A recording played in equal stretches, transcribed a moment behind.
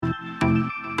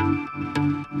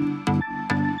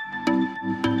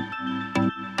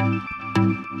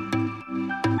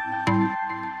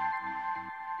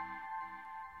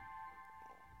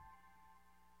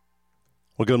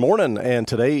Well, good morning, and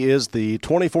today is the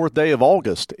 24th day of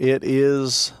August. It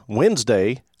is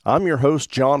Wednesday. I'm your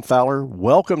host, John Fowler.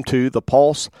 Welcome to the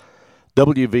Pulse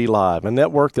WV Live, a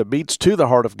network that beats to the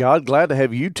heart of God. Glad to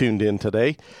have you tuned in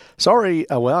today. Sorry,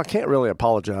 I can't really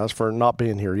apologize for not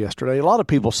being here yesterday. A lot of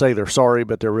people say they're sorry,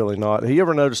 but they're really not. Have you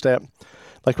ever noticed that?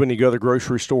 Like when you go to the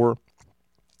grocery store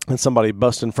and somebody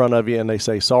busts in front of you and they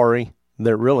say sorry,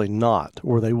 they're really not,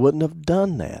 or they wouldn't have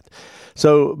done that.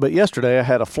 So, but yesterday I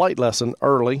had a flight lesson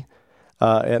early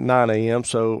at 9 a.m.,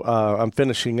 so I'm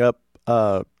finishing up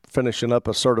a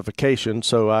certification,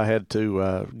 so I had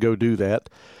to go do that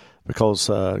because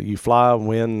you fly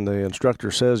when the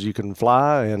instructor says you can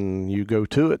fly, and you go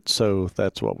to it. So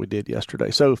that's what we did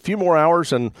yesterday. So a few more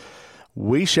hours, and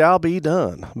we shall be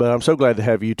done. But I'm so glad to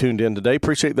have you tuned in today.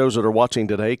 Appreciate those that are watching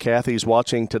today. Kathy's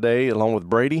watching today along with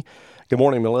Brady. Good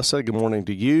morning, Melissa. Good morning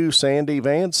to you, Sandy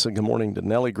Vance. And good morning to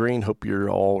Nellie Green. Hope you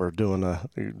all are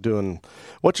doing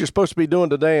what you're supposed to be doing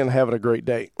today and having a great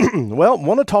day. Well, I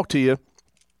want to talk to you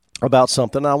about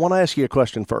something. I want to ask you a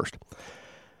question first.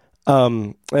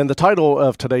 And the title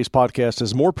of today's podcast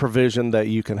is More Provision That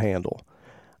You Can Handle.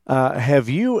 Have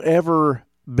you ever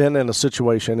been in a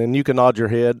situation, and you can nod your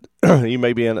head, you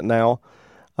may be in it now,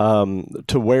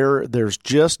 to where there's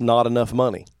just not enough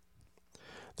money?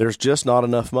 There's just not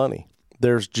enough money.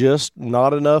 There's just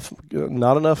not enough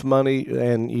money,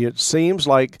 and it seems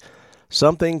like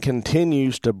something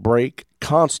continues to break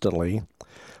constantly.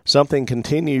 Something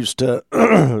continues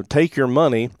to take your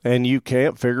money, and you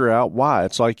can't figure out why.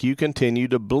 It's like you continue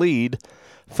to bleed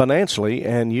financially,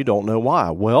 and you don't know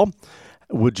why. Well,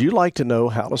 would you like to know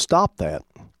how to stop that?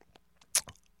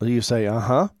 You say,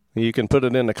 You can put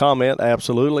it in the comment,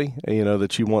 absolutely,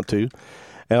 that you want to.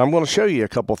 And I'm going to show you a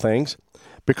couple things.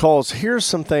 Because here's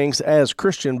some things as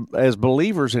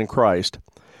believers in Christ,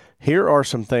 here are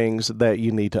some things that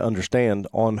you need to understand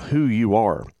on who you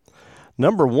are.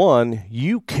 Number one,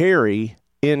 you carry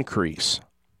increase.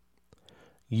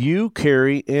 You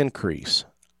carry increase.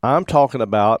 I'm talking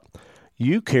about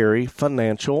you carry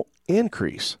financial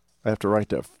increase. I have to write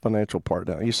that financial part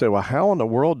down. You say, well, how in the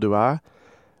world do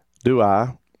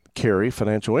I carry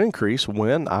financial increase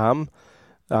when I'm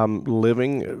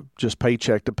living just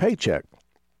paycheck to paycheck?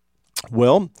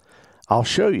 Well, I'll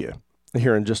show you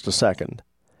here in just a second.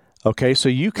 Okay, so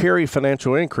you carry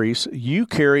financial increase. You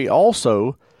carry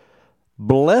also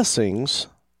blessings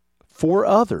for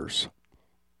others.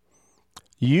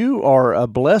 You are a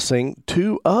blessing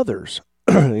to others.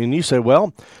 And you say,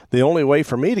 well, the only way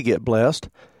for me to get blessed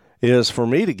is for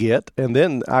me to get, and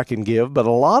then I can give. But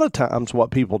a lot of times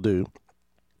what people do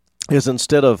is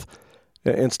instead of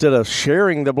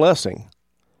sharing the blessing,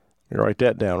 write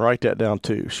that down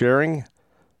too. Sharing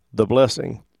the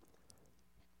blessing.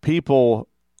 People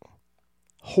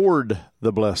hoard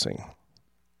the blessing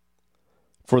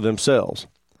for themselves.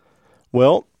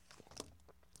 Well,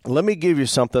 let me give you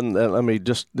something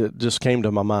that just came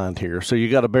to my mind here. So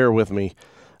you got to bear with me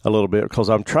a little bit because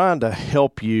I'm trying to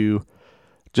help you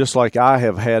just like I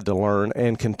have had to learn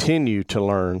and continue to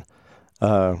learn.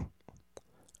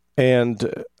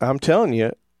 And I'm telling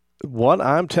you, what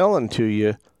I'm telling to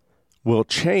you will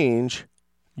change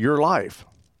your life.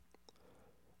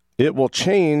 It will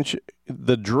change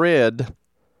the dread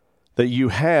that you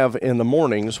have in the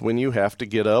mornings when you have to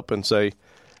get up and say,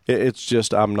 it's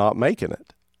just, I'm not making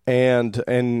it.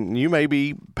 And you may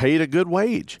be paid a good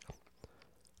wage,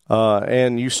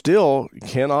 and you still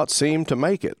cannot seem to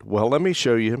make it. Well, let me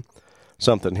show you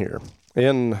something here.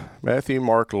 In Matthew,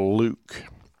 Mark, Luke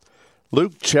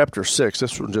chapter 6,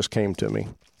 this one just came to me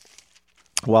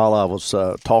while I was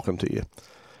talking to you.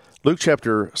 Luke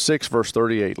chapter 6, verse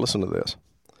 38. Listen to this.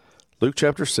 Luke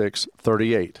chapter 6,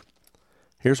 38.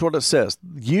 Here's what it says.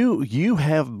 You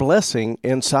have blessing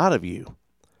inside of you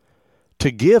to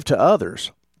give to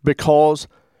others because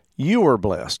you are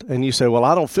blessed. And you say, well,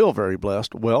 I don't feel very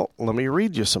blessed. Well, let me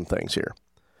read you some things here.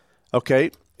 Okay,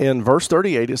 in verse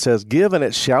 38, it says, give and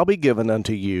it shall be given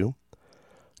unto you,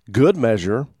 good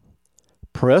measure,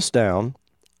 pressed down,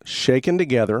 shaken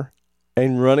together,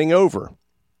 and running over,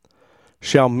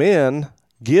 shall men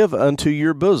give unto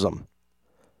your bosom.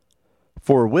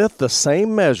 For with the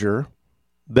same measure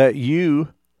that you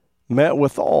met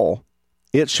withal,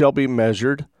 it shall be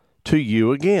measured to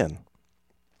you again.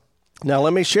 Now,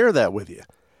 let me share that with you.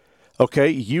 Okay,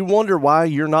 you wonder why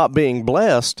you're not being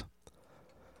blessed.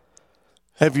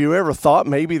 Have you ever thought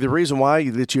maybe the reason why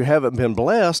that you haven't been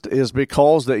blessed is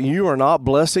because that you are not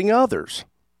blessing others?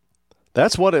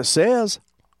 That's what it says.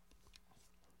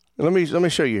 Let me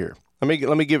show you here.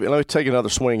 Let me take another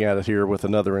swing at it here with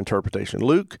another interpretation.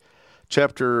 Luke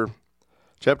chapter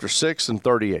 6 and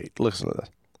 38. Listen to this.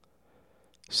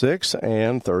 6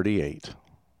 and 38.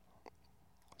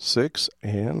 6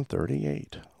 and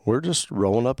 38. We're just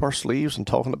rolling up our sleeves and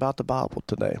talking about the Bible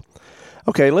today.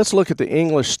 Okay, let's look at the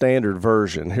English Standard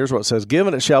Version. Here's what it says.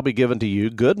 Given it shall be given to you,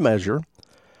 good measure,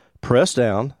 pressed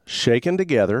down, shaken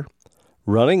together,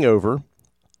 running over,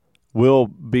 will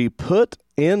be put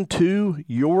into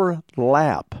your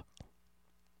lap.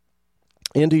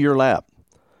 Into your lap.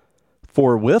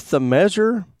 For with the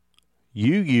measure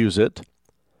you use it,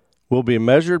 will be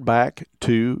measured back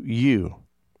to you.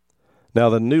 Now,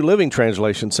 the New Living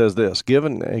Translation says this, give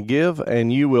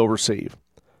and you will receive.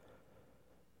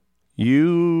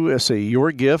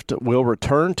 Your gift will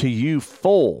return to you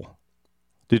full.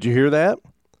 Did you hear that?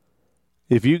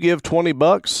 If you give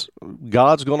 $20,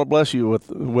 God's going to bless you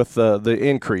with the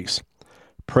increase.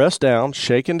 Pressed down,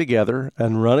 shaken together,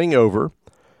 and running over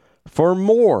for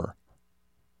more,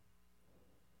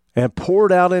 and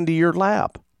poured out into your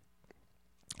lap.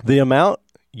 The amount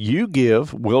you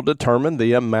give will determine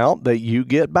the amount that you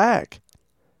get back.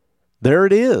 There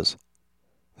it is.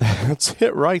 That's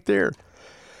it right there.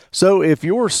 So if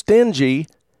you're stingy,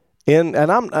 and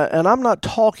I'm not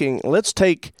talking. Let's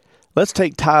take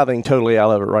tithing totally out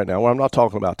of it right now. Well, I'm not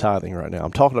talking about tithing right now.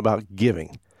 I'm talking about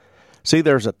giving. See,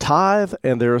 there's a tithe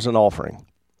and there's an offering,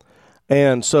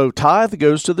 and so tithe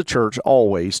goes to the church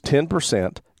always.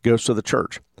 10% goes to the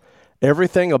church.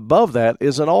 Everything above that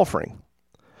is an offering.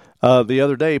 The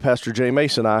other day, Pastor Jay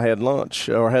Mason and I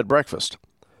had breakfast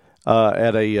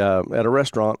at a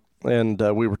restaurant, and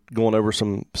we were going over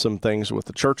some things with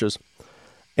the churches.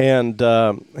 And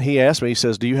he asked me, he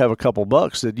says, "Do you have a couple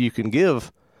bucks that you can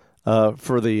give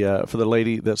for the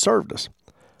lady that served us?"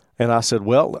 And I said,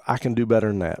 "Well, I can do better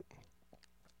than that."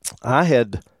 I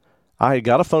had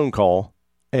got a phone call,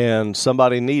 and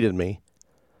somebody needed me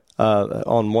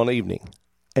on one evening,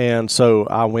 and so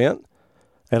I went.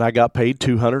 And I got paid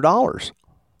 $200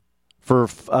 for.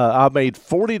 I made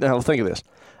 $40. Now think of this: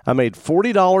 I made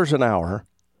 $40 an hour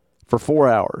for 4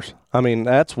 hours. I mean,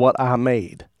 that's what I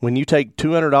made. When you take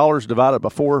 $200 divided by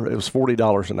 4, it was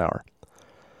 $40 an hour.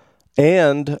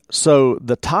 And so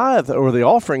the tithe or the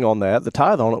offering on that, the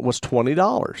tithe on it was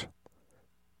 $20.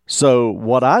 So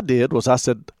what I did was I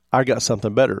said, I got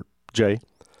something better, Jay.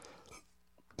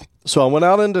 So I went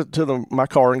out into my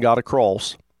car and got a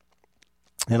cross.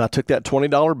 And I took that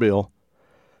 $20 bill,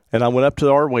 and I went up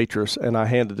to our waitress, and I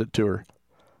handed it to her.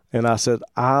 And I said,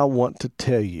 I want to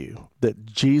tell you that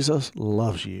Jesus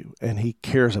loves you, and he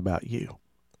cares about you.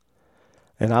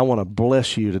 And I want to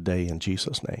bless you today in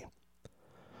Jesus' name.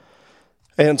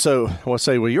 And so I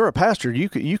say, well, you're a pastor. You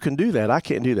can do that. I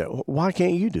can't do that. Why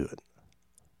can't you do it?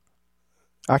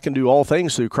 I can do all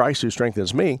things through Christ who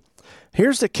strengthens me.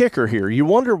 Here's the kicker here. You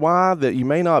wonder why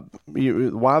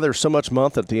why there's so much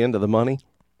month at the end of the money?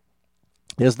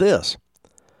 Is because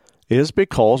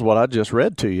what I just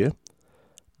read to you,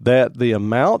 that the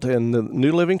amount in the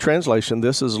New Living Translation,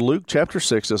 this is Luke chapter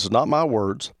 6, this is not my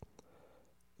words,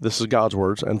 this is God's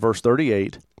words, and verse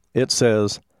 38, it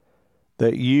says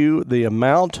that the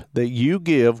amount that you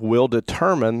give will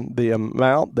determine the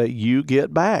amount that you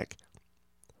get back.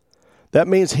 That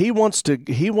means he wants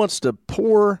to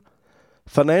pour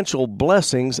financial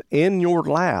blessings in your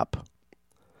lap.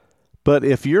 But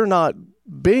if you're not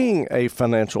being a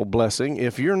financial blessing,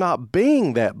 if you're not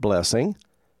being that blessing,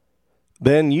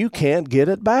 then you can't get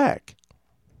it back.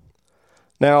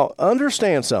 Now,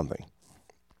 understand something,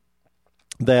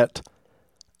 that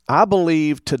I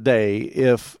believe today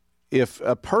if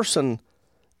a person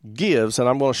gives, and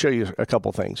I'm going to show you a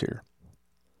couple things here.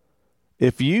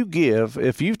 If you take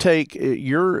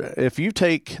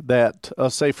that,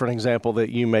 say for an example that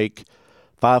you make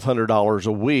 $500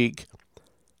 a week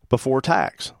before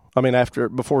taxes. I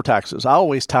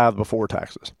always tithe before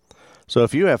taxes. So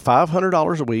if you have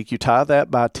 $500 a week, you tithe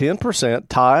that by 10%.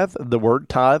 Tithe, the word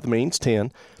tithe means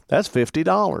 10. That's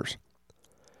 $50.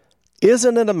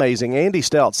 Isn't it amazing? Andy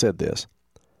Stout said this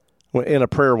in a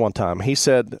prayer one time. He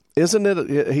said,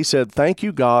 thank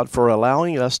you, God, for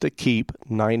allowing us to keep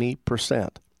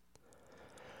 90%.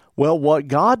 Well, what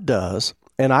God does,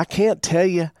 and I can't tell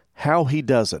you how he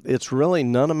does it. It's really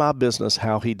none of my business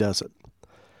how he does it.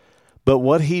 But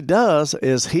what he does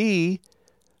is he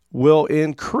will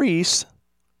increase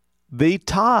the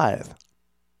tithe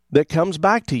that comes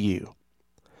back to you.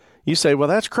 You say, well,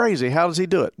 that's crazy. How does he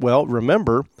do it? Well,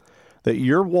 remember that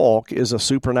your walk is a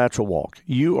supernatural walk.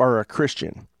 You are a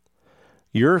Christian.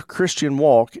 Your Christian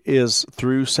walk is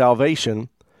through salvation,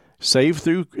 saved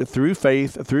through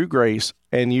faith, through grace,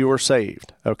 and you are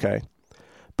saved. Okay.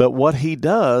 But what he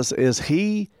does is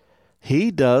he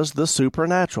does the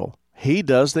supernatural. He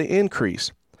does the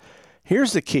increase.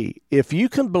 Here's the key. If you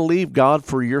can believe God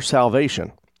for your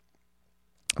salvation,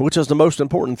 which is the most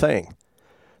important thing,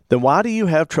 then why do you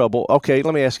have trouble? Okay,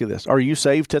 let me ask you this. Are you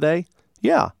saved today?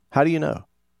 Yeah. How do you know?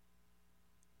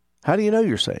 How do you know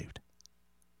you're saved?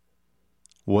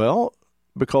 Well,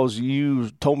 because you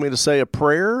told me to say a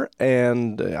prayer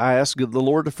and I asked the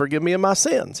Lord to forgive me of my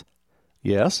sins.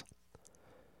 Yes.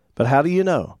 But how do you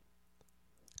know?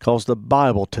 Because the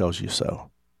Bible tells you so.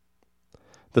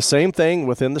 The same thing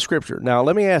within the Scripture. Now,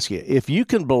 let me ask you, if you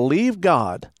can believe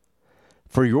God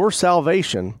for your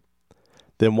salvation,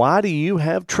 then why do you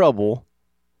have trouble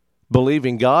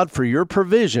believing God for your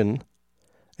provision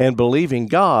and believing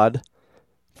God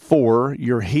for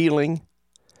your healing,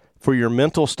 for your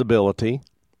mental stability,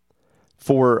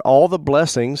 for all the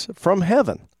blessings from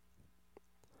heaven?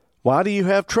 Why do you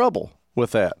have trouble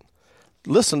with that?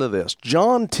 Listen to this.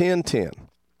 John 10:10.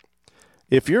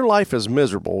 If your life is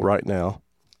miserable right now,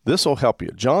 this will help you.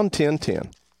 John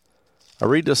 10:10. I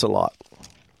read this a lot.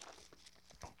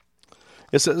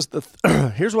 It says,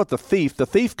 here's what the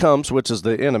thief comes, which is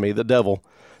the enemy, the devil.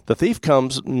 The thief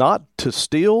comes not to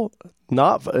steal,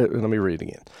 let me read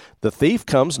again. The thief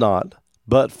comes not,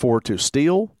 but for to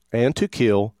steal and to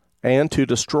kill and to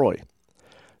destroy.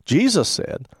 Jesus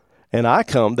said, and I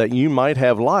come that you might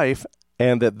have life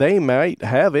and that they might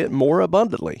have it more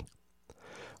abundantly.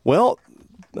 Well,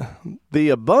 the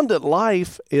abundant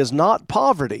life is not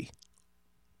poverty.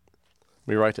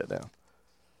 Let me write that down.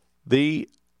 The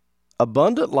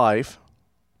abundant life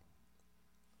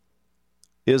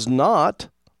is not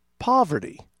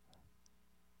poverty.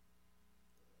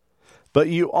 But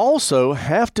you also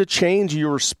have to change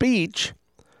your speech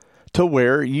to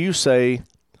where you say,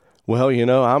 well,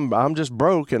 I'm just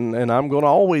broke and I'm going to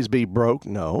always be broke.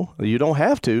 No, you don't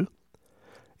have to.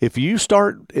 If you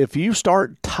start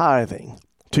tithing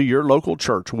to your local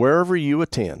church, wherever you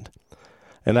attend,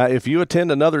 and if you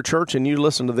attend another church and you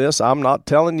listen to this, I'm not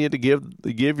telling you to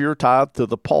give your tithe to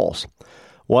the Pulse.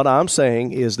 What I'm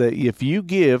saying is that if you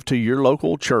give to your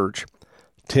local church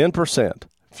 10%,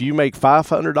 if you make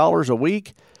 $500 a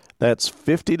week, that's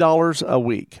 $50 a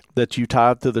week that you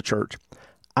tithe to the church.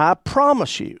 I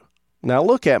promise you, now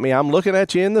look at me, I'm looking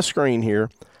at you in the screen here.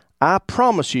 I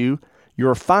promise you,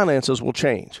 your finances will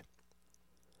change.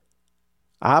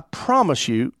 I promise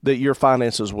you that your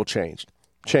finances will change.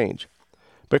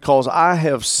 Because I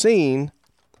have seen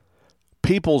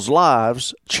people's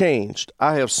lives changed.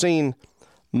 I have seen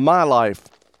my life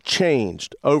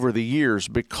changed over the years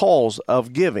because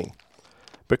of giving,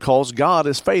 because God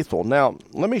is faithful. Now,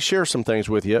 let me share some things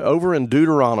with you. Over in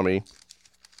Deuteronomy,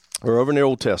 or over in the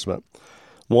Old Testament,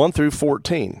 1 through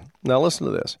 14. Now, listen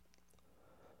to this.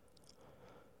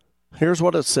 Here's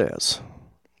what it says.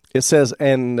 It says,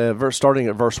 starting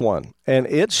at verse 1, and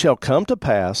it shall come to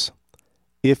pass,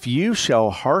 if you shall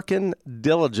hearken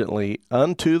diligently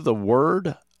unto the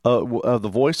word of the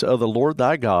voice of the Lord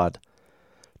thy God,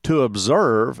 to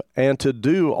observe and to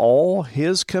do all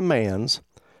his commands,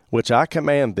 which I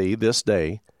command thee this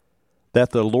day,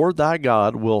 that the Lord thy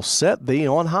God will set thee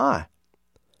on high.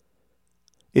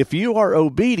 If you are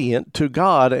obedient to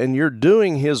God and you're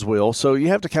doing his will, so you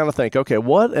have to kind of think, okay,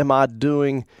 what am I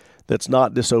doing that's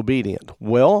not disobedient?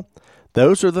 Well,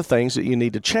 those are the things that you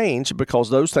need to change, because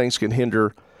those things can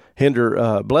hinder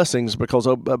blessings, because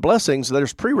blessings,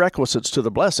 there's prerequisites to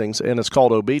the blessings, and it's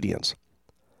called obedience.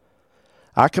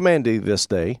 I command thee this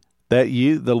day that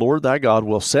the Lord thy God,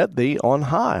 will set thee on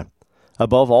high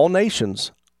above all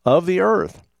nations of the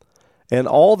earth, and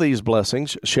all these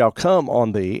blessings shall come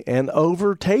on thee and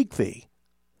overtake thee.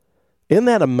 Isn't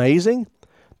that amazing?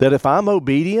 That if I'm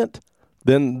obedient,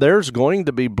 then there's going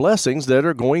to be blessings that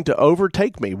are going to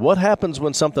overtake me. What happens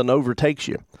when something overtakes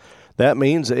you? That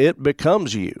means it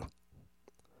becomes you.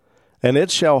 And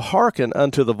it shall hearken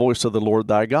unto the voice of the Lord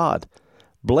thy God.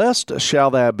 Blessed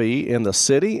shall thou be in the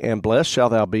city, and blessed shall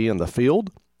thou be in the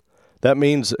field. That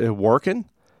means working,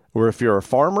 or if you're a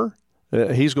farmer,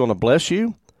 he's going to bless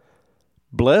you.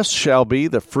 Blessed shall be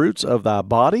the fruits of thy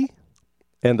body,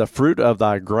 and the fruit of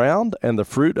thy ground, and the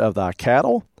fruit of thy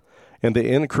cattle, and the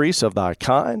increase of thy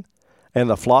kind, and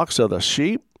the flocks of the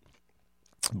sheep.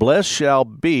 Blessed shall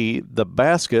be the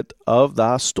basket of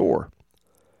thy store.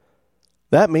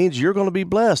 That means you're going to be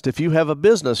blessed. If you have a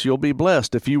business, you'll be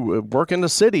blessed. If you work in the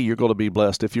city, you're going to be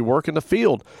blessed. If you work in the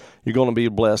field, you're going to be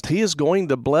blessed. He is going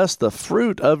to bless the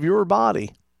fruit of your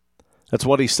body. That's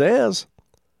what he says.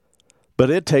 But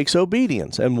it takes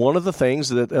obedience. And one of the things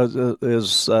that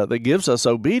that gives us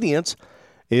obedience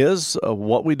is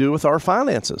what we do with our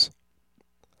finances.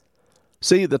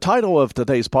 See, the title of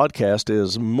today's podcast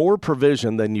is More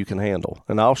Provision Than You Can Handle.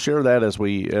 And I'll share that as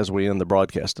we end the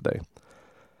broadcast today.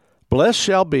 Blessed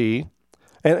shall be,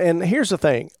 and here's the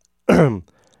thing.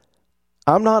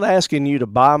 I'm not asking you to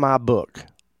buy my book.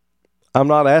 I'm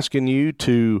not asking you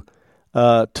to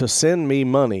send me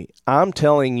money. I'm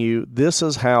telling you this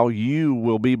is how you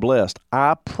will be blessed.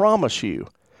 I promise you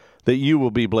that you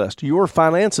will be blessed. Your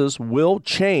finances will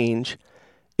change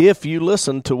if you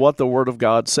listen to what the Word of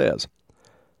God says.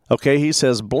 Okay, he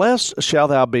says, blessed shalt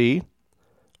thou be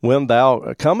when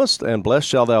thou comest, and blessed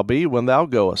shalt thou be when thou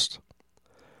goest.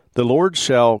 The Lord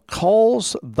shall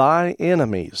cause thy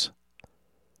enemies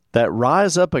that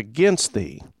rise up against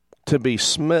thee to be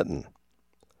smitten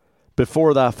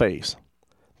before thy face.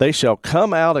 They shall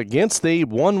come out against thee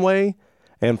one way,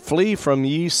 and flee from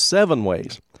ye 7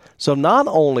 ways. So not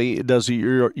only does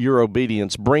your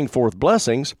obedience bring forth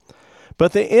blessings,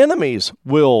 but the enemies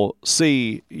will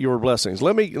see your blessings.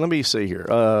 Let me see here.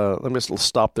 Let me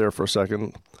stop there for a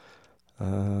second.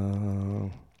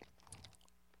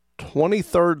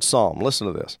 23rd Psalm. Listen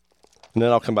to this, and then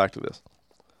I'll come back to this.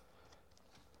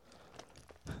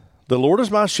 The Lord is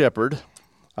my shepherd,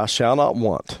 I shall not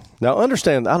want. Now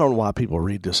understand, I don't know why people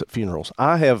read this at funerals.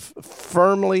 I have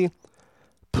firmly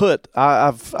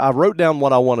I wrote down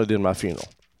what I wanted in my funeral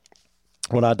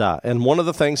when I die. And one of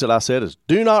the things that I said is,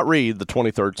 do not read the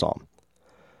 23rd Psalm.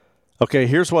 Okay,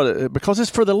 here's what, because it's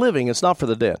for the living, it's not for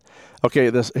the dead. Okay,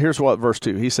 here's what verse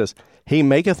 2, he says, he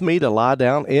maketh me to lie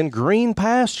down in green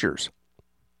pastures.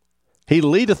 He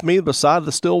leadeth me beside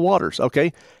the still waters.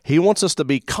 Okay, he wants us to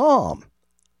be calm.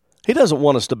 He doesn't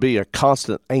want us to be a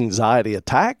constant anxiety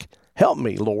attack. Help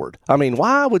me, Lord. I mean,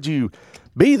 why would you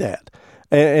be that?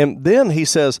 And then he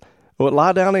says, well,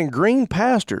 lie down in green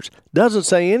pastures. Doesn't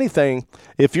say anything.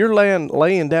 If you're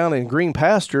laying down in green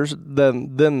pastures,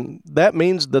 then that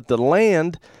means that the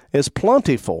land is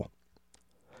plentiful.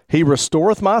 He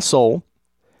restoreth my soul.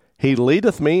 He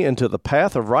leadeth me into the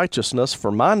path of righteousness for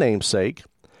my name's sake.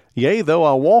 Yea, though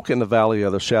I walk in the valley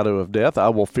of the shadow of death, I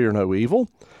will fear no evil,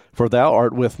 for thou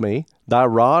art with me. Thy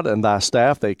rod and thy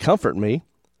staff, they comfort me.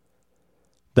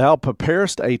 Thou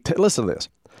preparest listen to this.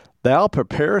 Thou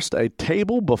preparest a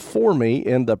table before me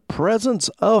in the presence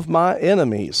of my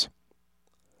enemies.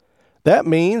 That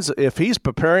means if he's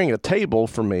preparing a table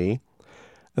for me,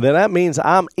 then that means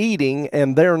I'm eating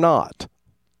and they're not.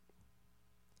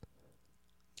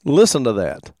 Listen to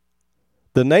that.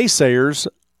 The naysayers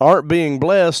aren't being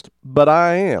blessed, but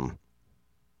I am.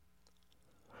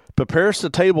 Preparest a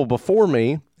table before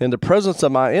me in the presence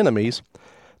of my enemies.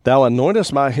 Thou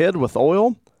anointest my head with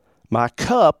oil. My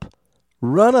cup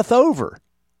runneth over.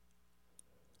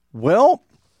 Well,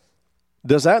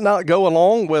 does that not go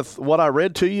along with what I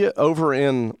read to you over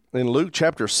in Luke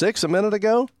chapter 6 a minute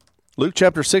ago? Luke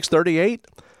chapter 6:38.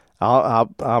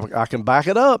 I can back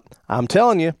it up. I'm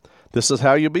telling you, this is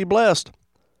how you'll be blessed.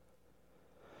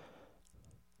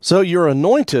 So you're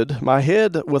anointed, my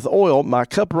head with oil, my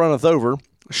cup runneth over.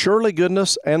 Surely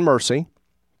goodness and mercy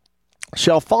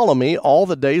shall follow me all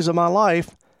the days of my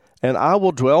life, and I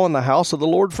will dwell in the house of the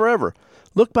Lord forever.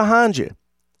 Look behind you.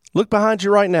 Look behind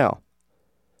you right now.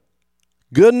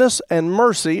 Goodness and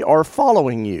mercy are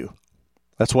following you.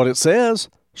 That's what it says.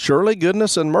 Surely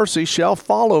goodness and mercy shall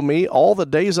follow me all the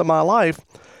days of my life,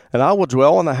 and I will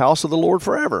dwell in the house of the Lord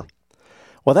forever.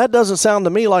 Well, that doesn't sound to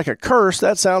me like a curse.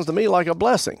 That sounds to me like a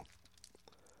blessing.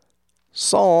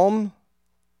 Psalm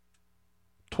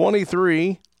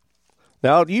 23.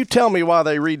 Now, you tell me why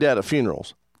they read that at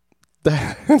funerals.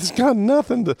 It's got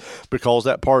nothing to, because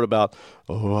that part about,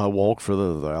 I walk for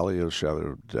the valley of the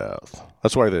shadow of death.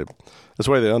 That's why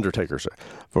the Undertaker said,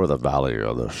 for the valley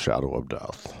of the shadow of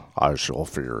death, I shall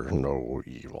fear no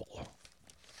evil.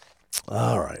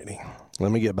 All righty.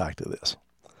 Let me get back to this.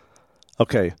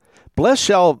 Okay. Blessed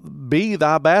shall be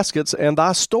thy baskets and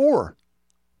thy store.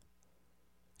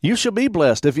 You shall be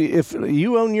blessed. If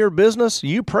you own your business,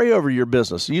 you pray over your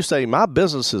business. You say, my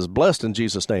business is blessed in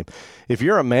Jesus' name. If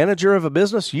you're a manager of a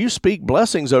business, you speak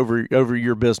blessings over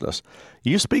your business.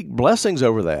 You speak blessings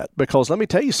over that, because let me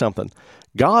tell you something.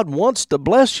 God wants to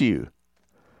bless you.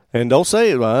 And don't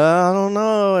say, well, I don't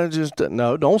know.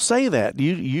 No, don't say that.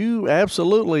 You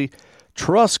absolutely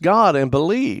trust God and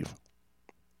believe.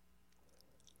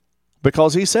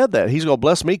 Because he said that. He's going to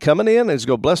bless me coming in, and he's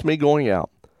going to bless me going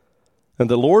out. And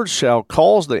the Lord shall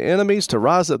cause the enemies to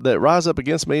rise up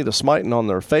against me, to smite on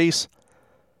their face,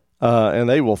 and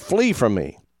they will flee from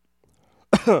me.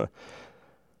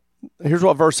 Here's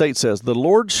what verse 8 says. The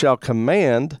Lord shall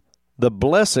command the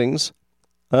blessings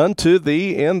unto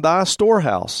thee in thy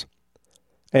storehouse,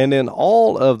 and in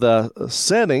all of the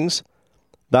settings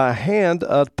thy hand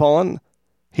upon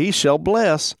he shall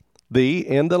bless thee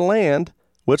in the land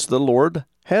which the Lord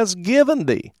has given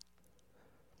thee.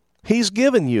 He's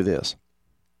given you this.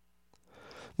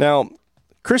 Now,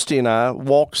 Christy and I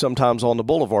walk sometimes on the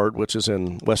boulevard, which is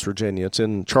in West Virginia. It's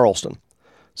in Charleston.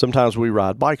 Sometimes we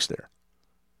ride bikes there.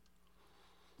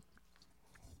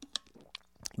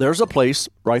 There's a place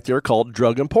right there called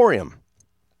Drug Emporium.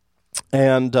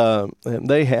 And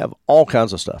they have all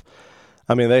kinds of stuff.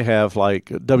 I mean, they have like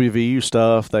WVU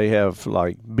stuff. They have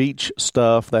like beach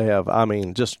stuff. They have, I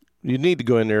mean, just, you need to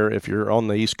go in there if you're on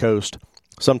the East Coast.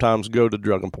 Sometimes go to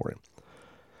Drug Emporium.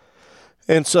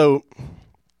 And so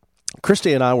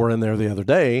Christy and I were in there the other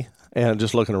day and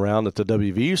just looking around at the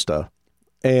WVU stuff.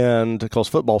 And because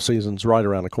football season's right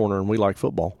around the corner and we like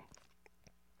football.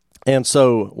 And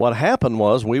so what happened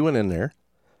was we went in there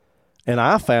and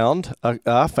I found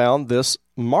this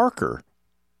marker.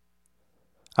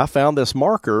 I found this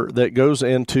marker that goes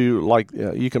into, like,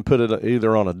 you can put it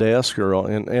either on a desk or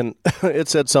and it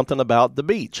said something about the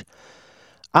beach.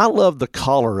 I loved the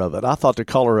color of it. I thought the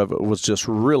color of it was just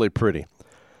really pretty.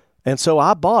 And so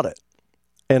I bought it.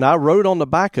 And I wrote on the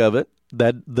back of it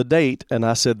the date, and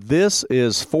I said, this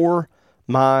is for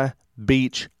my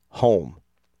beach home.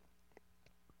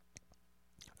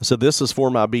 I said, this is for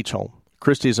my beach home.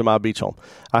 Christy's in my beach home.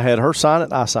 I had her sign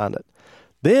it. I signed it.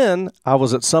 Then I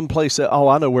was at some place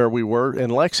I know where we were, in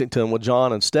Lexington with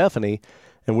John and Stephanie,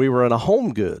 and we were in a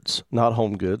Home Goods, not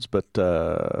Home Goods, but,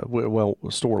 a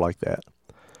store like that.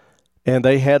 And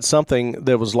they had something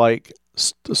that was like,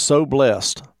 so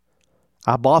blessed.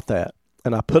 I bought that,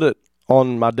 and I put it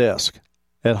on my desk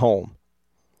at home.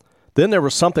 Then there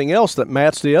was something else that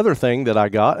matched the other thing that I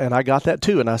got, and I got that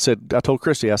too. And I told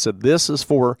Christy, I said, this is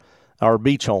for our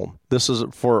beach home. This is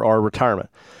for our retirement.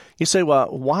 You say, well,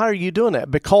 why are you doing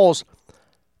that? Because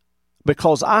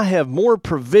I have more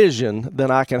provision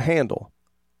than I can handle.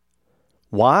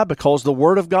 Why? Because the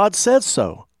Word of God said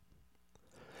so.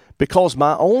 Because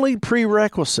my only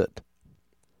prerequisite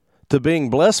to being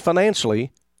blessed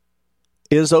financially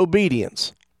is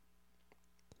obedience.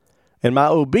 And my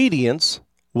obedience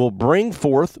will bring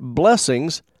forth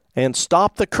blessings and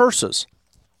stop the curses.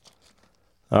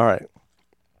 All right.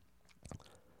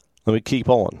 Let me keep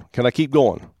on. Can I keep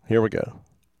going? Here we go.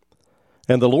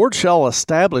 And the Lord shall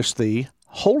establish thee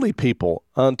holy people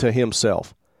unto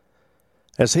himself,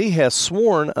 as he has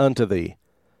sworn unto thee.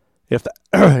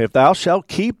 If thou shalt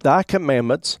keep thy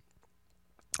commandments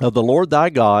of the Lord thy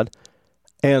God,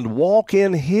 and walk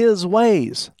in his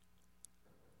ways.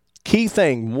 Key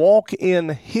thing, walk in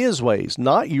his ways,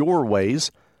 not your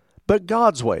ways, but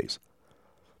God's ways.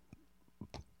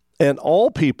 And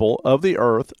all people of the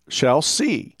earth shall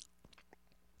see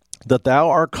that thou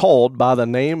art called by the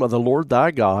name of the Lord thy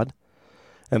God,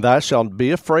 and thou shalt be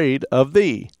afraid of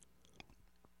thee.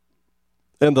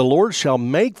 And the Lord shall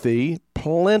make thee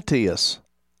plenteous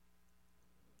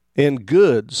in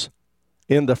goods,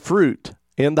 in the fruit,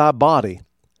 in thy body,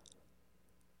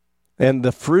 and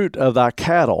the fruit of thy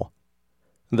cattle,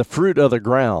 and the fruit of the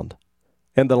ground,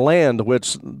 and the land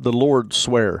which the Lord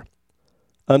sware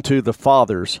unto the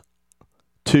fathers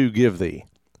to give thee.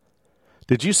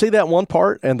 Did you see that one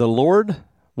part? And the Lord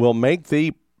will make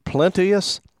thee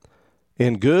plenteous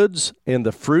in goods, in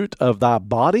the fruit of thy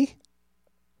body.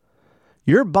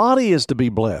 Your body is to be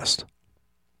blessed.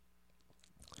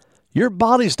 Your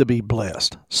body's to be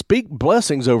blessed. Speak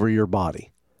blessings over your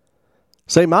body.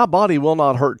 Say, my body will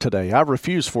not hurt today. I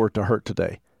refuse for it to hurt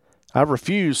today. I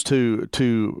refuse to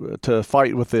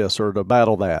fight with this or to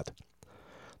battle that.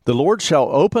 The Lord shall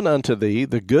open unto thee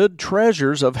the good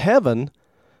treasures of heaven,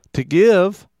 to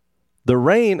give the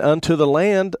rain unto the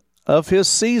land of his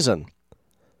season,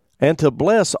 and to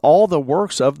bless all the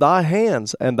works of thy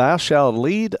hands. And thou shalt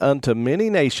lead unto many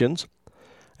nations,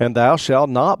 and thou shalt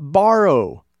not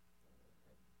borrow.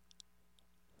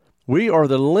 We are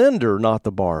the lender, not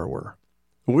the borrower.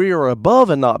 We are above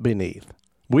and not beneath.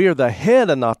 We are the head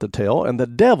and not the tail, and the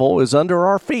devil is under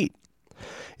our feet.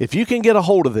 If you can get a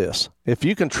hold of this, if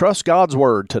you can trust God's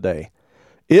word today,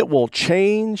 it will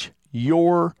change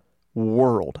your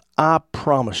world. I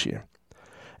promise you.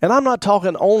 And I'm not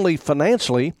talking only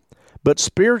financially, but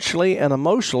spiritually and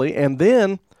emotionally, and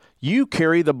then you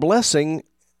carry the blessing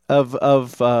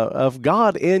of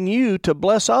God in you to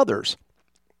bless others.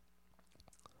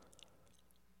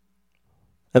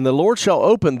 And the Lord shall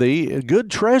open thee good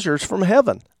treasures from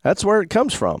heaven. That's where it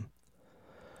comes from.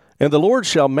 And the Lord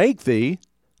shall make thee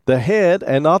the head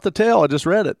and not the tail. I just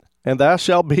read it. And thou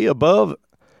shalt be above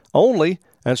only,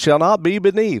 and shall not be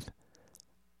beneath.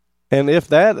 And if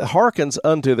that hearkens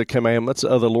unto the commandments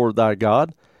of the Lord thy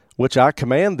God, which I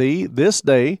command thee this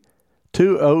day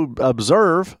to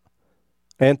observe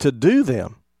and to do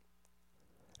them,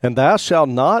 and thou shalt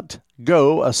not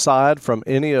go aside from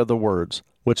any of the words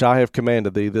which I have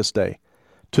commanded thee this day,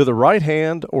 to the right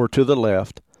hand or to the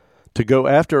left, to go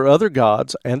after other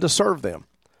gods and to serve them.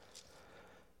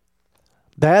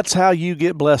 That's how you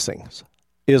get blessings,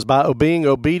 is by being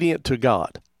obedient to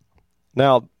God.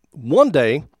 Now, one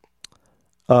day,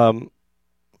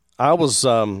 I was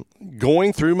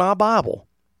going through my Bible,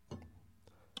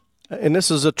 and this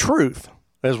is a truth.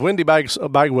 As Wendy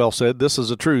Bagwell said, this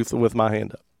is a truth with my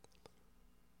hand up.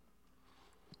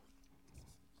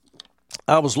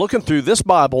 I was looking through this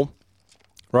Bible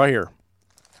right here,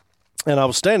 and I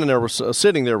was sitting there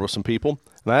with some people,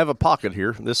 and I have a pocket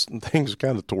here. This thing's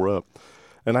kind of tore up,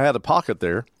 and I had a pocket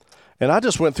there, and I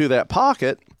just went through that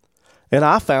pocket, and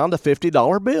I found a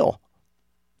 $50 bill.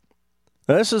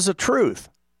 Now, this is the truth.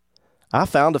 I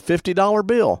found a $50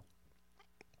 bill.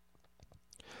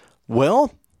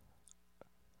 Well,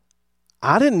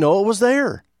 I didn't know it was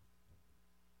there.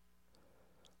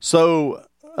 So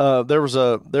there was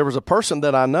a person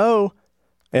that I know,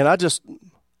 and I just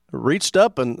reached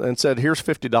up and said, "Here's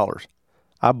 $50.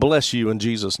 I bless you in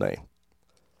Jesus' name."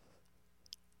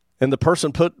 And the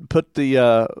person put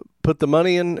the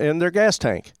money in their gas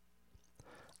tank.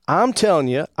 I'm telling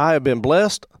you, I have been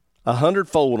blessed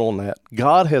 100-fold on that.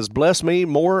 God has blessed me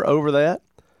more over that,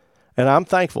 and I'm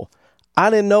thankful. I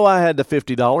didn't know I had the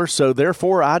 $50, so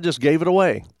therefore I just gave it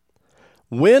away.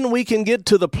 When we can get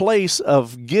to the place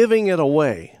of giving it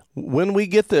away, when we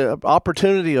get the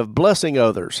opportunity of blessing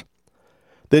others,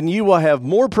 then you will have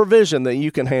more provision than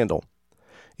you can handle.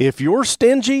 If you're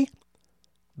stingy,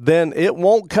 then it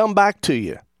won't come back to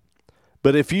you.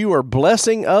 But if you are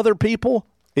blessing other people,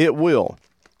 it will.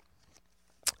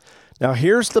 Now,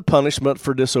 here's the punishment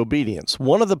for disobedience.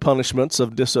 One of the punishments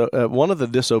of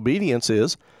disobedience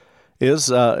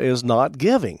is not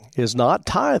giving, is not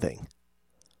tithing.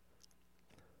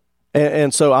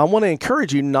 And so I want to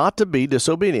encourage you not to be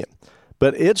disobedient.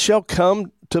 But it shall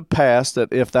come to pass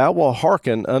that if thou wilt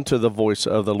hearken unto the voice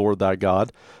of the Lord thy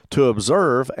God, to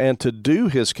observe and to do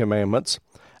his commandments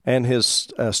and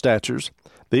his statutes,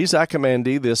 these I command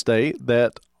thee this day,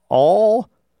 that all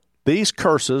these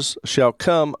curses shall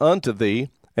come unto thee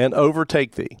and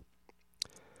overtake thee.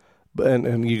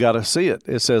 And you got to see it.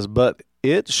 It says, but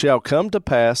it shall come to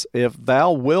pass if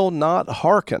thou wilt not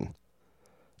hearken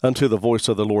unto the voice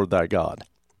of the Lord thy God.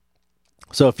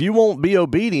 So if you won't be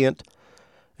obedient,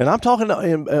 and I'm talking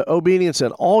obedience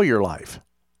in all your life,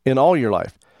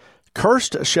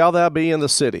 cursed shall thou be in the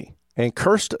city, and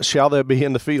cursed shall thou be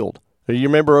in the field. You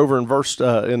remember over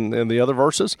in in the other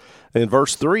verses, in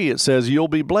verse 3 it says you'll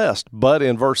be blessed, but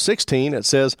in verse 16 it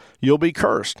says you'll be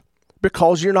cursed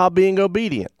because you're not being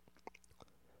obedient.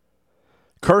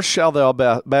 Cursed shall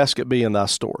thy basket be in thy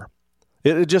store.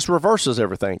 It just reverses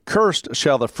everything. Cursed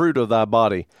shall the fruit of thy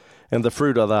body and the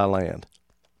fruit of thy land,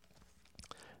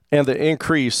 and the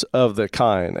increase of the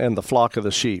kine and the flock of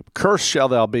the sheep. Cursed shall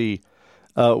thou be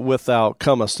with thou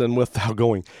comest and with thou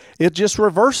going. It just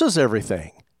reverses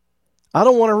everything. I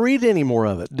don't want to read any more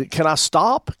of it. Can I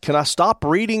stop? Can I stop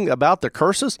reading about the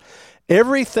curses?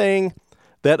 Everything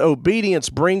that obedience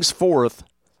brings forth,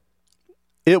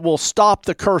 it will stop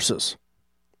the curses.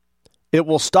 It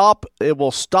will stop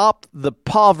the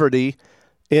poverty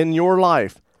in your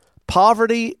life.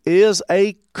 Poverty is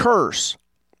a curse.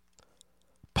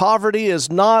 Poverty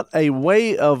is not a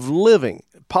way of living.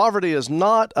 Poverty is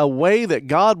not a way that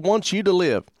God wants you to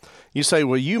live. You say,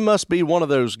 well, you must be one of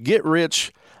those get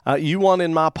rich, you want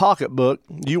in my pocketbook,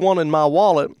 you want in my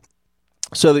wallet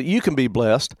so that you can be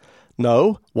blessed.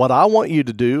 No, what I want you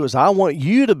to do is I want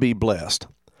you to be blessed.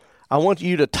 I want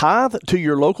you to tithe to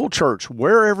your local church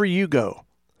wherever you go.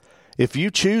 If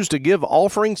you choose to give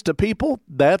offerings to people,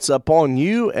 that's upon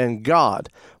you and God.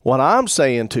 What I'm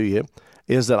saying to you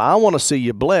is that I want to see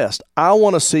you blessed. I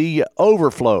want to see you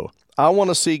overflow. I want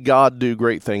to see God do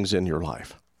great things in your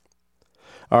life.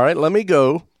 All right, let me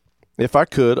go, if I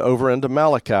could, over into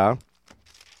Malachi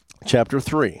chapter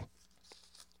 3.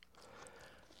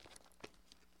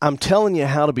 I'm telling you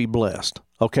how to be blessed,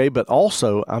 okay? But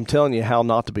also, I'm telling you how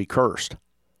not to be cursed.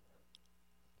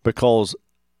 Because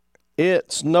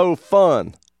it's no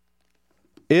fun.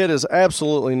 It is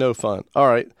absolutely no fun. All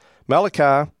right,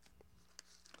 Malachi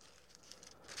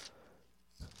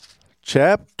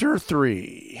chapter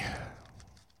 3.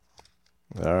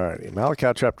 All right,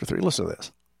 Malachi chapter 3. Listen to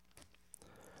this.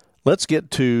 Let's get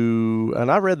to,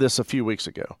 and I read this a few weeks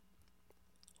ago.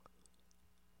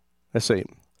 Let's see,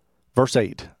 verse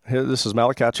 8. This is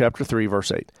Malachi chapter 3,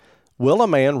 verse 8. Will a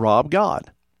man rob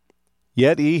God?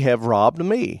 Yet ye have robbed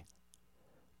me.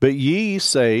 But ye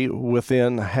say,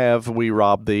 within have we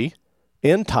robbed thee,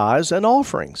 in tithes and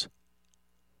offerings.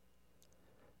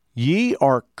 Ye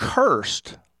are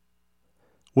cursed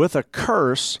with a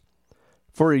curse,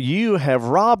 for you have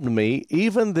robbed me,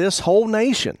 even this whole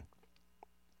nation.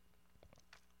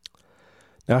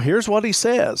 Now here's what he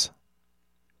says.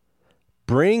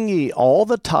 Bring ye all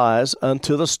the tithes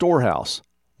unto the storehouse.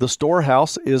 The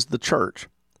storehouse is the church.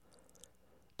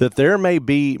 That there may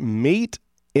be meat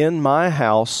in my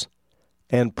house,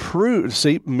 and prove,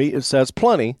 see, meat, it says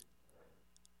plenty,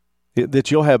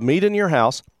 that you'll have meat in your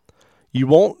house. You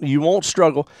won't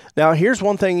struggle. Now, here's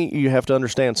one thing you have to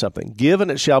understand something. Given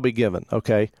it shall be given,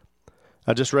 okay?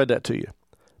 I just read that to you.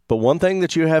 But one thing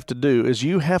that you have to do is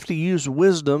you have to use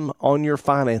wisdom on your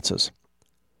finances.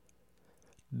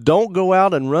 Don't go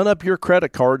out and run up your credit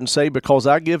card and say, because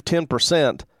I give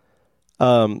 10%,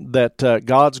 that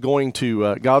God's going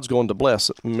to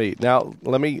bless me. Now,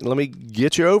 let me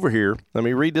get you over here. Let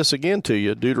me read this again to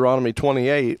you. Deuteronomy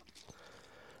 28.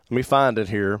 Let me find it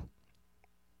here.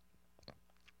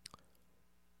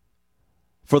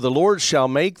 For the Lord shall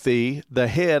make thee the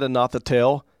head and not the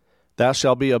tail. Thou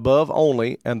shalt be above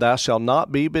only, and thou shalt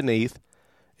not be beneath,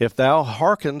 if thou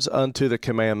hearkens unto the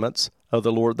commandments of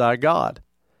the Lord thy God.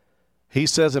 He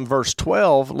says in verse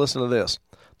 12, listen to this.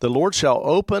 The Lord shall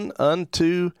open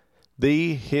unto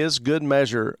thee his good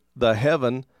measure, the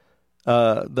heaven,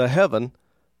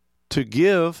 to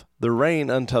give the rain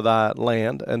unto thy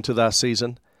land and to thy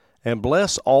season, and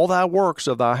bless all thy works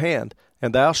of thy hand,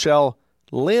 and thou shalt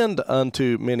lend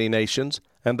unto many nations,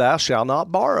 and thou shalt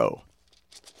not borrow.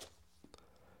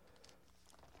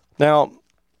 Now,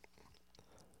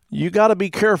 you got to be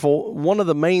careful. One of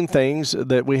the main things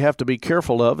that we have to be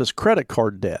careful of is credit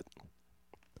card debt.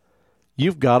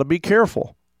 You've got to be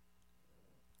careful.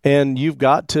 And you've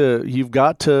got to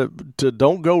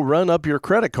don't go run up your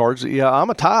credit cards. Yeah,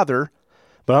 I'm a tither,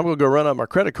 but I'm going to go run up my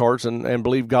credit cards and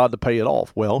believe God to pay it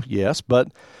off. Well, yes, but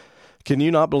can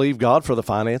you not believe God for the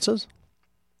finances?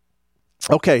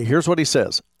 Okay, here's what he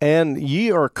says. And ye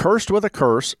are cursed with a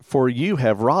curse, for you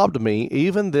have robbed me,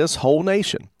 even this whole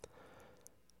nation.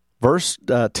 Verse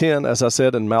 10, as I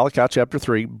said in Malachi chapter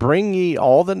 3, bring ye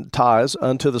all the tithes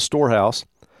unto the storehouse,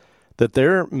 that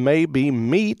there may be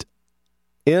meat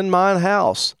in mine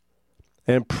house,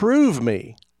 and prove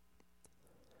me.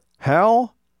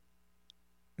 How?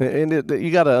 And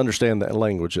you got to understand the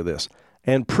language of this.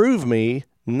 And prove me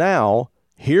now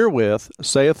herewith,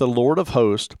 saith the Lord of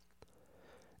hosts,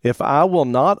 if I will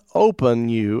not open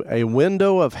you a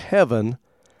window of heaven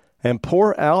and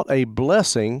pour out a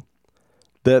blessing,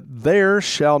 that there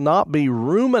shall not be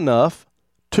room enough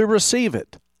to receive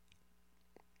it.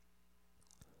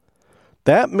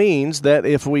 That means that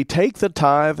if we take the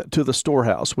tithe to the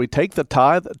storehouse, we take the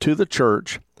tithe to the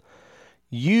church,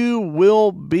 you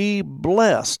will be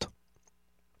blessed.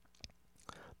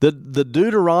 The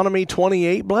Deuteronomy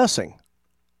 28 blessing.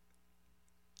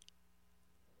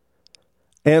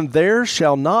 And there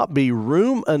shall not be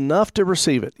room enough to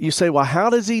receive it. You say, well,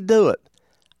 how does he do it?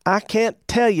 I can't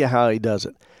tell you how he does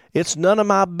it. It's none of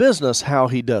my business how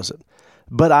he does it.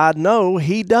 But I know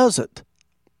he does it.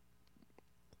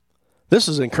 This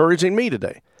is encouraging me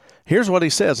today. Here's what he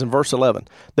says in verse 11.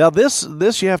 Now this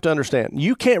you have to understand.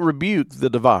 You can't rebuke the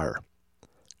devourer.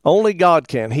 Only God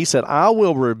can. He said, I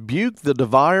will rebuke the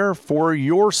devourer for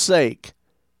your sake.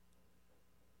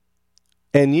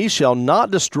 And ye shall not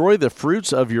destroy the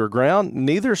fruits of your ground,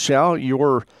 neither shall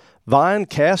your vine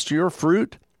cast your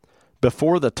fruit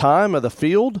before the time of the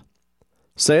field,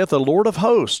 saith the Lord of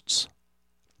hosts.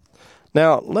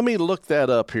 Now, let me look that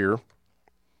up here.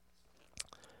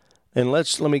 And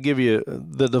let me give you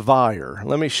the devourer.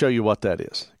 Let me show you what that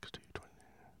is.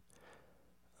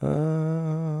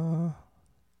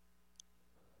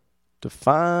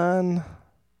 Define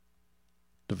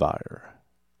devourer.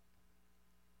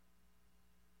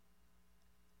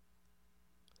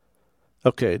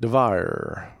 Okay,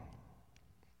 devourer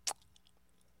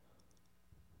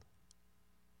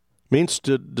means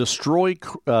to destroy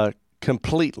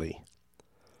completely.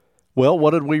 Well,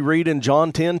 what did we read in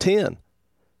John 10:10?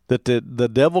 That the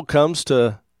devil comes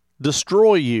to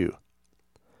destroy you.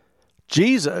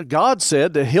 God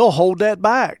said that he'll hold that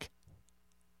back.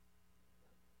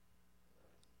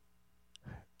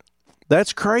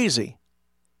 That's crazy.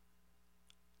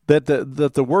 That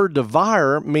the word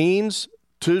devour means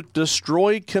to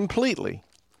destroy completely.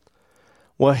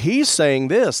 Well, he's saying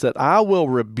this, that I will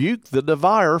rebuke the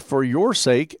devourer for your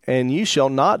sake, and ye shall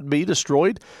not be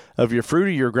destroyed of your fruit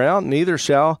of your ground, neither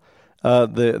shall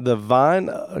the vine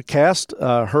cast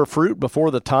her fruit before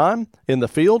the time in the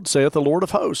field, saith the Lord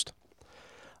of hosts.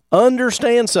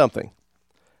 Understand something.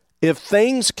 If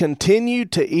things continue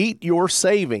to eat your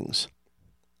savings,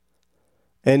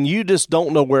 and you just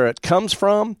don't know where it comes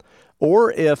from,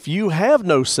 or if you have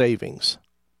no savings,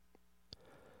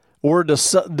 or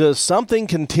does something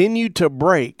continue to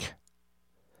break?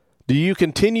 Do you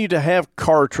continue to have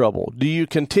car trouble? Do you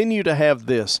continue to have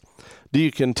this? Do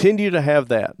you continue to have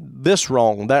that? This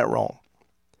wrong, that wrong.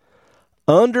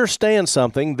 Understand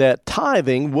something, that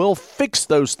tithing will fix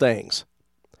those things.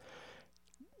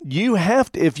 You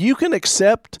have to, if you can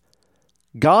accept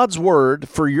God's word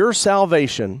for your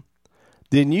salvation,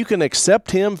 then you can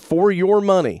accept Him for your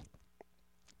money.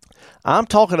 I'm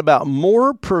talking about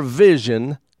more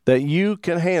provision that you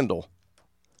can handle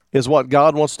is what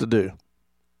God wants to do.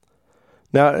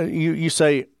 Now, you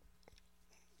say,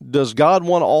 does God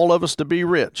want all of us to be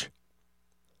rich?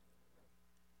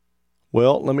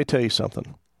 Well, let me tell you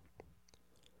something.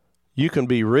 You can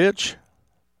be rich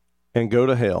and go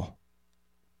to hell.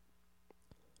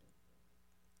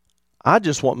 I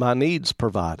just want my needs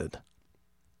provided.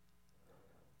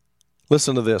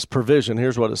 Listen to this. Provision.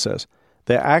 Here's what it says.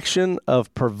 The action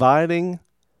of providing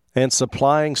and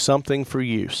supplying something for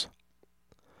use.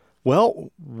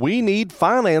 Well, we need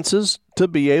finances to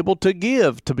be able to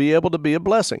give, to be able to be a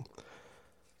blessing.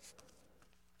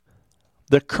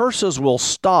 The curses will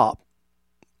stop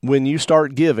when you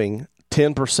start giving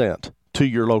 10% to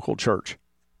your local church.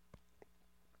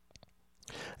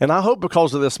 And I hope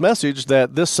because of this message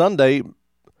that this Sunday,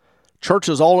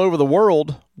 churches all over the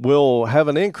world will have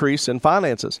an increase in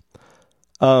finances.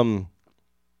 You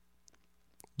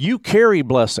carry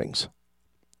blessings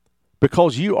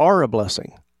because you are a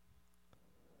blessing.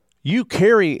 You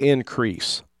carry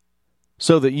increase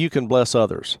so that you can bless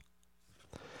others.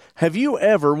 Have you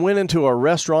ever went into a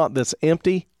restaurant that's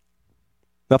empty?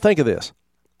 Now think of this.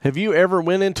 Have you ever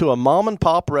went into a mom and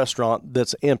pop restaurant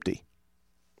that's empty?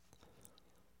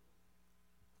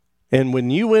 And when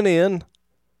you went in,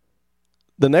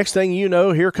 the next thing you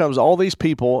know, here comes all these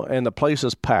people and the place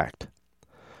is packed.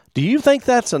 Do you think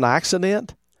that's an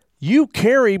accident? You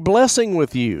carry blessing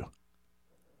with you.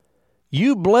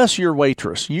 You bless your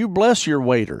waitress. You bless your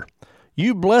waiter.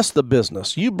 You bless the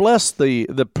business. You bless the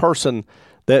person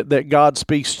that God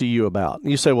speaks to you about.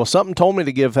 You say, well, something told me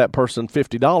to give that person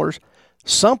 $50.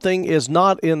 Something is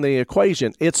not in the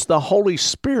equation. It's the Holy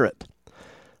Spirit.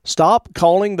 Stop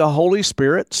calling the Holy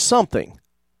Spirit something.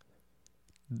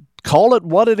 Call it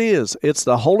what it is. It's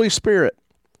the Holy Spirit.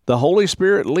 The Holy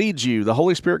Spirit leads you. The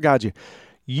Holy Spirit guides you.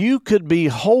 You could be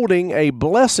holding a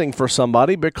blessing for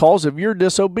somebody because of your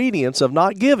disobedience of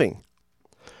not giving.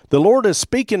 The Lord is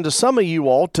speaking to some of you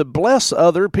all to bless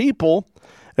other people,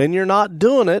 and you're not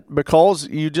doing it because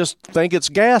you just think it's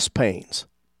gas pains.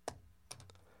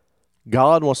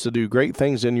 God wants to do great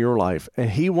things in your life,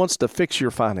 and He wants to fix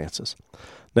your finances.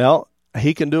 Now,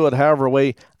 He can do it however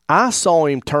way. I saw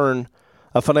Him turn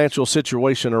a financial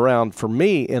situation around for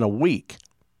me in a week.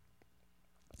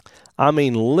 I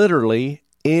mean, literally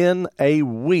in a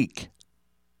week.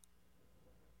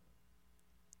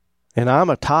 And I'm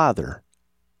a tither,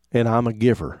 and I'm a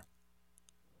giver.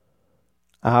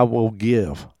 I will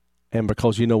give. And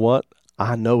because you know what?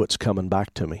 I know it's coming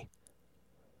back to me.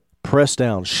 Pressed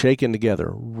down, shaken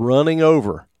together, running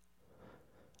over.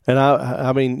 And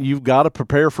I mean, you've got to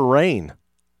prepare for rain.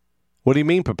 What do you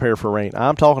mean prepare for rain?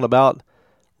 I'm talking about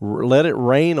let it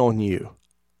rain on you.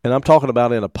 And I'm talking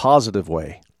about in a positive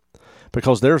way.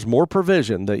 Because there's more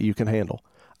provision that you can handle.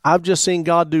 I've just seen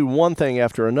God do one thing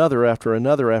after another, after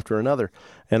another, after another.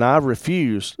 And I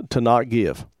refuse to not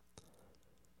give.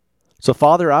 So,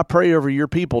 Father, I pray over your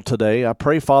people today. I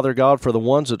pray, Father God, for the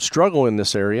ones that struggle in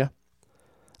this area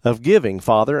of giving,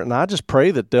 Father. And I just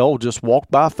pray that they'll just walk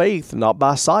by faith, not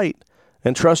by sight,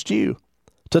 and trust you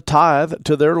to tithe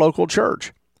to their local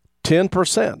church.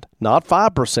 10%, not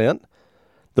 5%.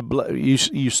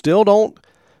 You still don't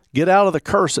get out of the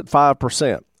curse at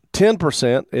 5%.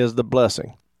 10% is the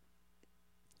blessing.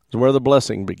 It's where the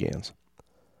blessing begins.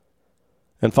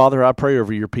 And Father, I pray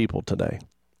over your people today.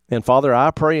 And Father,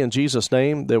 I pray in Jesus'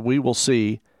 name that we will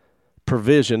see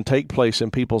provision take place in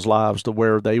people's lives to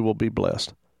where they will be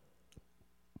blessed.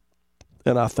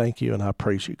 And I thank you and I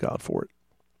praise you, God, for it.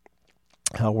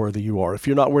 How worthy you are. If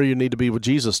you're not where you need to be with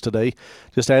Jesus today,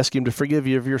 just ask Him to forgive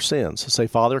you of your sins. Say,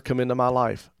 Father, come into my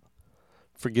life.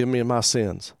 Forgive me of my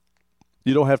sins.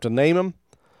 You don't have to name them,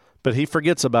 but He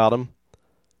forgets about them.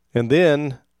 And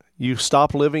then you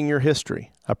stop living your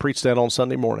history. I preached that on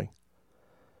Sunday morning.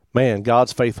 Man,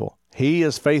 God's faithful. He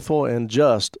is faithful and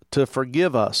just to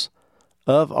forgive us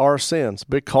of our sins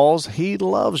because He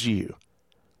loves you.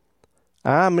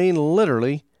 I mean,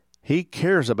 literally, He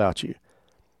cares about you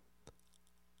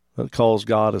because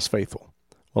God is faithful.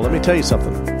 Well, let me tell you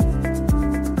something.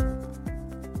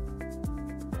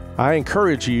 I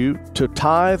encourage you to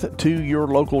tithe to your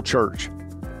local church.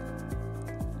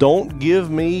 Don't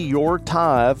give me your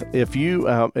tithe if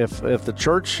the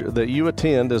church that you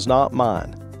attend is not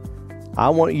mine. I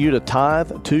want you to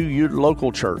tithe to your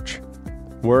local church,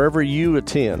 wherever you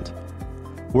attend,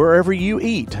 wherever you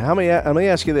eat. Let me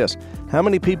ask you this. How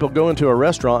many people go into a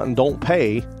restaurant and don't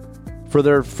pay for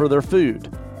their food?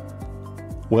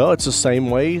 Well, it's the same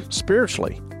way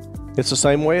spiritually. It's the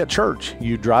same way at church.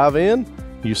 You drive in,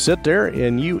 you sit there,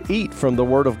 and you eat from the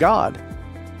Word of God.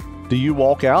 Do you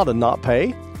walk out and not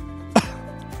pay?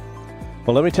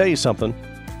 Well, let me tell you something.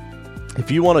 If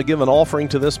you want to give an offering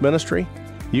to this ministry,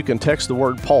 you can text the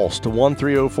word PULSE to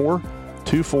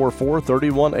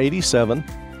 1-304-244-3187.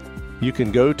 You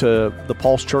can go to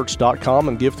thepulsechurch.com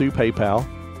and give through PayPal,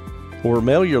 or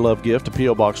mail your love gift to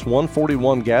P.O. Box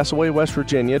 141, Gassaway, West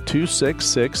Virginia,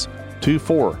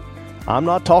 26624. I'm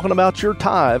not talking about your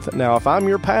tithe. Now, if I'm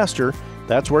your pastor,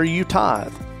 that's where you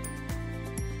tithe.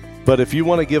 But if you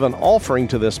want to give an offering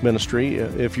to this ministry,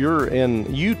 if you're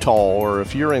in Utah or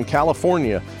if you're in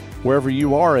California, wherever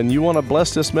you are, and you want to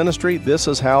bless this ministry, this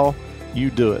is how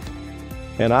you do it.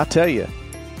 And I tell you,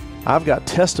 I've got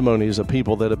testimonies of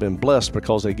people that have been blessed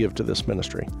because they give to this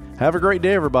ministry. Have a great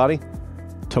day, everybody.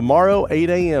 Tomorrow, 8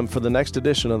 a.m. for the next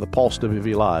edition of the Pulse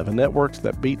WV Live, a network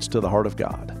that beats to the heart of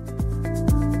God.